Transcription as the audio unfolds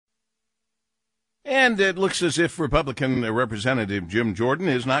And it looks as if Republican Representative Jim Jordan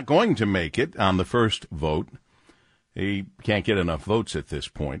is not going to make it on the first vote. He can't get enough votes at this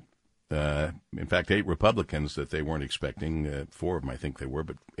point. In fact, 8 Republicans that they weren't expecting, 4 of them I think they were,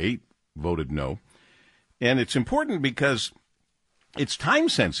 but 8 voted no. And it's important because it's time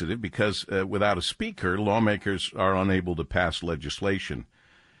sensitive because without a speaker, lawmakers are unable to pass legislation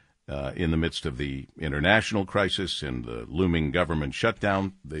in the midst of the international crisis and the looming government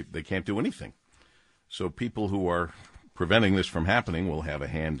shutdown. They can't do anything. So people who are preventing this from happening will have a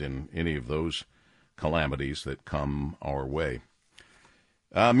hand in any of those calamities that come our way.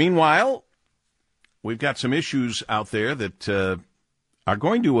 Meanwhile, we've got some issues out there that are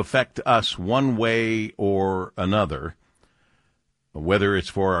going to affect us one way or another, whether it's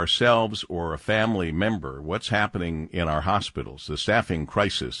for ourselves or a family member. What's happening in our hospitals, the staffing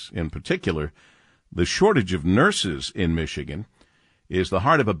crisis in particular, the shortage of nurses in Michigan is the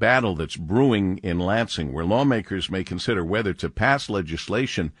heart of a battle that's brewing in Lansing, where lawmakers may consider whether to pass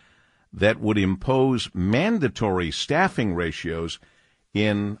legislation that would impose mandatory staffing ratios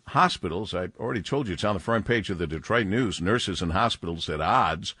in hospitals. I already told you it's on the front page of the Detroit News. Nurses in hospitals at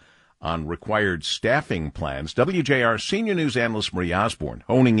odds on required staffing plans. WJR senior news analyst Marie Osborne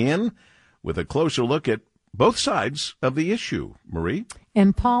honing in with a closer look at both sides of the issue. Marie?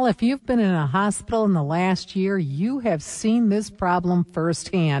 And Paul, if you've been in a hospital in the last year, you have seen this problem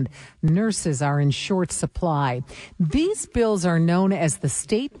firsthand. Nurses are in short supply. These bills are known as the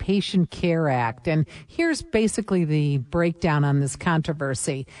State Patient Care Act. And here's basically the breakdown on this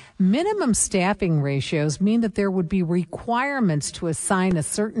controversy. Minimum staffing ratios mean that there would be requirements to assign a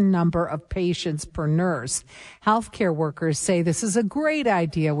certain number of patients per nurse. Healthcare workers say this is a great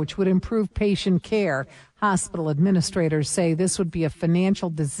idea, which would improve patient care. Hospital administrators say this would be a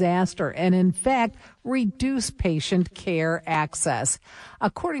financial disaster and, in fact, reduce patient care access.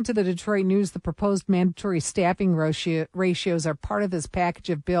 According to the Detroit News, the proposed mandatory staffing ratios are part of this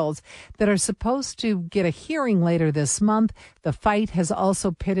package of bills that are supposed to get a hearing later this month. The fight has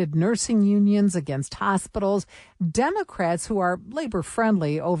also pitted nursing unions against hospitals. Democrats, who are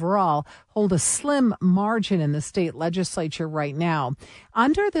labor-friendly overall, hold a slim margin in the state legislature right now.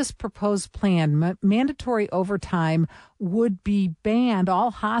 Under this proposed plan, mandatory overtime would be banned.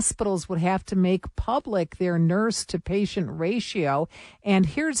 All hospitals would have to make public their nurse-to-patient ratio. And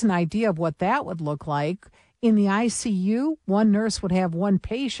here's an idea of what that would look like. In the ICU, one nurse would have 1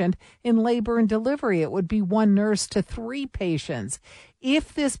 patient. In labor and delivery, it would be 1 nurse to 3 patients.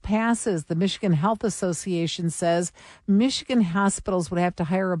 If this passes, the Michigan Health Association says Michigan hospitals would have to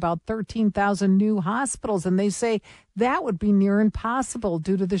hire about 13,000 new hospitals, and they say that would be near impossible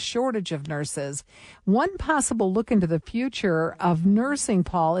due to the shortage of nurses. One possible look into the future of nursing,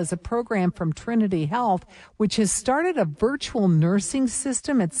 Paul, is a program from Trinity Health, which has started a virtual nursing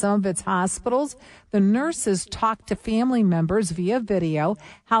system at some of its hospitals. The nurses talk to family members via video,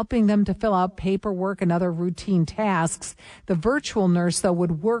 helping them to fill out paperwork and other routine tasks. The virtual nurse, though,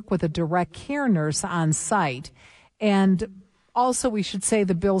 would work with a direct care nurse on site. And also, we should say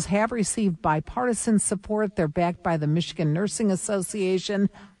the bills have received bipartisan support. They're backed by the Michigan Nursing Association,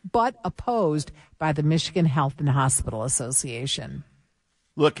 but opposed by the Michigan Health and Hospital Association.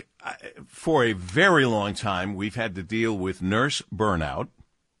 Look, for a very long time, we've had to deal with nurse burnout.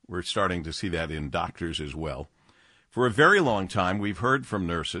 We're starting to see that in doctors as well. For a very long time, we've heard from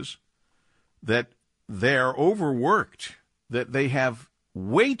nurses that they're overworked, that they have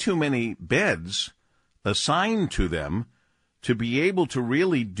way too many beds assigned to them to be able to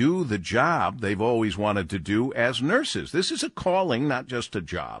really do the job they've always wanted to do as nurses. This is a calling, not just a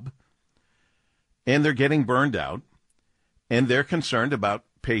job. And they're getting burned out, and they're concerned about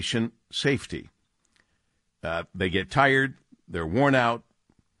patient safety. They get tired, they're worn out,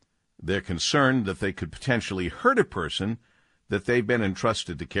 they're concerned that they could potentially hurt a person that they've been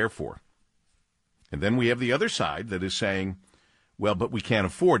entrusted to care for. And then we have the other side that is saying, well, but we can't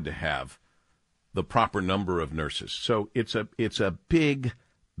afford to have the proper number of nurses. So it's a big,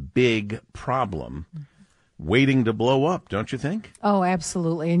 big problem waiting to blow up, don't you think? Oh,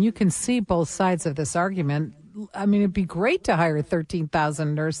 absolutely. And you can see both sides of this argument. I mean, it'd be great to hire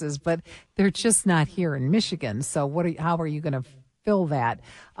 13,000 nurses, but they're just not here in Michigan. So how are you going to fill that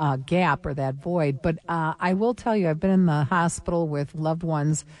gap or that void? But I will tell you, I've been in the hospital with loved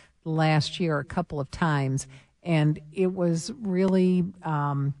ones last year a couple of times, and it was really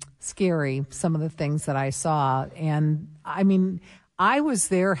scary, some of the things that I saw. And, I mean, I was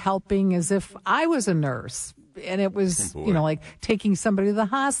there helping as if I was a nurse. And it was, like taking somebody to the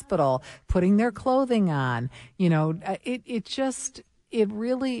hospital, putting their clothing on. It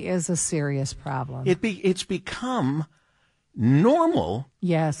really is a serious problem. It's become normal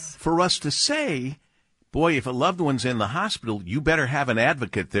Yes. for us to say, boy, if a loved one's in the hospital, you better have an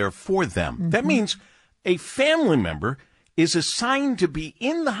advocate there for them. That means a family member is assigned to be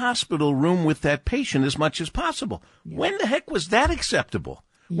in the hospital room with that patient as much as possible. When the heck was that acceptable?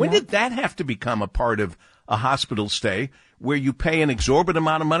 When did that have to become a part of a hospital stay where you pay an exorbitant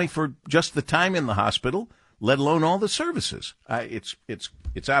amount of money for just the time in the hospital, let alone all the services?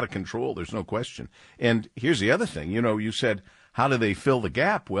 It's out of control. There's no question. And here's the other thing. You said, how do they fill the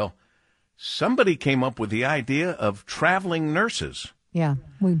gap? Well, somebody came up with the idea of traveling nurses. Yeah.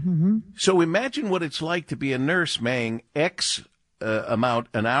 So imagine what it's like to be a nurse making X amount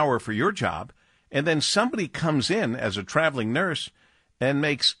an hour for your job, and then somebody comes in as a traveling nurse and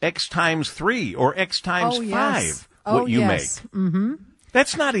makes X times 3 or X times 5 what you make.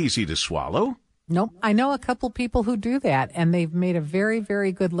 That's not easy to swallow. Nope. I know a couple people who do that, and they've made a very,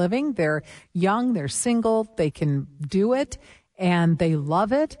 very good living. They're young, they're single, they can do it, and they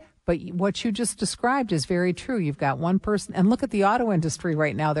love it. But what you just described is very true. You've got one person, and look at the auto industry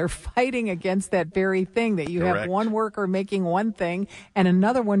right now. They're fighting against that very thing, that you have one worker making one thing and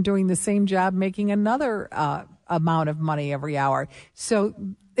another one doing the same job making another amount of money every hour. So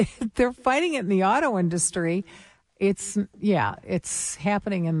they're fighting it in the auto industry. It's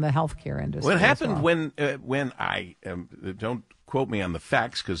happening in the healthcare industry. Well, it happened when I don't quote me on the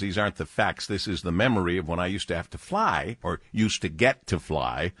facts, because these aren't the facts. This is the memory of when I used to have to fly, or used to get to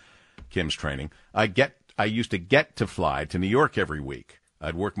fly. Kim's training. I used to get to fly to New York every week.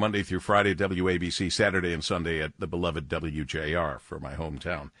 I'd work Monday through Friday at WABC, Saturday and Sunday at the beloved WJR for my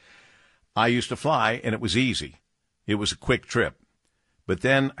hometown. I used to fly, and it was easy. It was a quick trip. But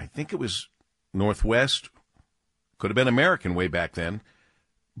then I think it was Northwest, could have been American way back then,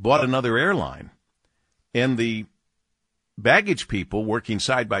 bought another airline. And the baggage people working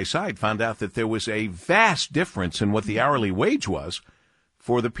side by side found out that there was a vast difference in what the hourly wage was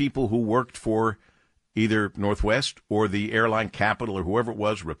for the people who worked for either Northwest or the airline Capital or whoever it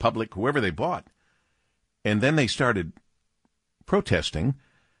was, Republic, whoever they bought. And then they started protesting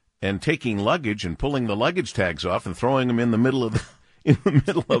and taking luggage and pulling the luggage tags off and throwing them in the middle of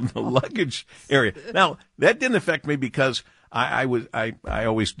the luggage area. Now, that didn't affect me because I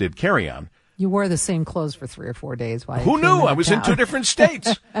always did carry on. You wore the same clothes for 3 or 4 days. Who knew? I was in 2 different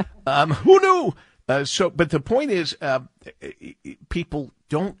states. Who knew? But the point is, people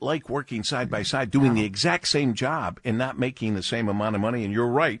don't like working side by side, doing the exact same job and not making the same amount of money. And you're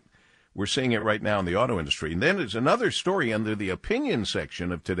right. We're seeing it right now in the auto industry. And then there's another story under the opinion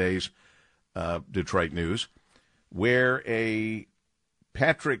section of today's Detroit News, where a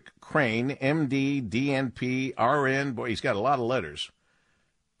Patrick Crane, MD, DNP, RN, boy, he's got a lot of letters,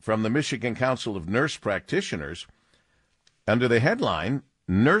 from the Michigan Council of Nurse Practitioners, under the headline,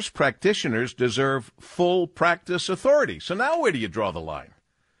 Nurse Practitioners Deserve Full Practice Authority. So now where do you draw the line?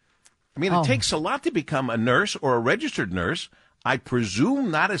 I mean, it takes a lot to become a nurse or a registered nurse. I presume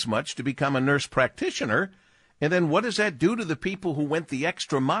not as much to become a nurse practitioner. And then what does that do to the people who went the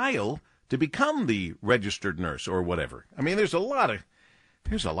extra mile to become the registered nurse or whatever? I mean, there's a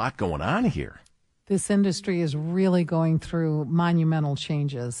lot going on here. This industry is really going through monumental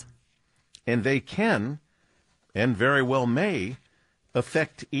changes. And they can, and very well may,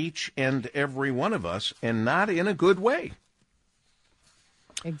 affect each and every one of us, and not in a good way.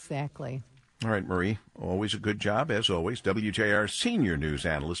 Exactly. All right, Marie, always a good job, as always. WJR senior news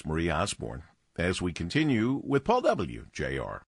analyst Marie Osborne, as we continue with Paul W. JR.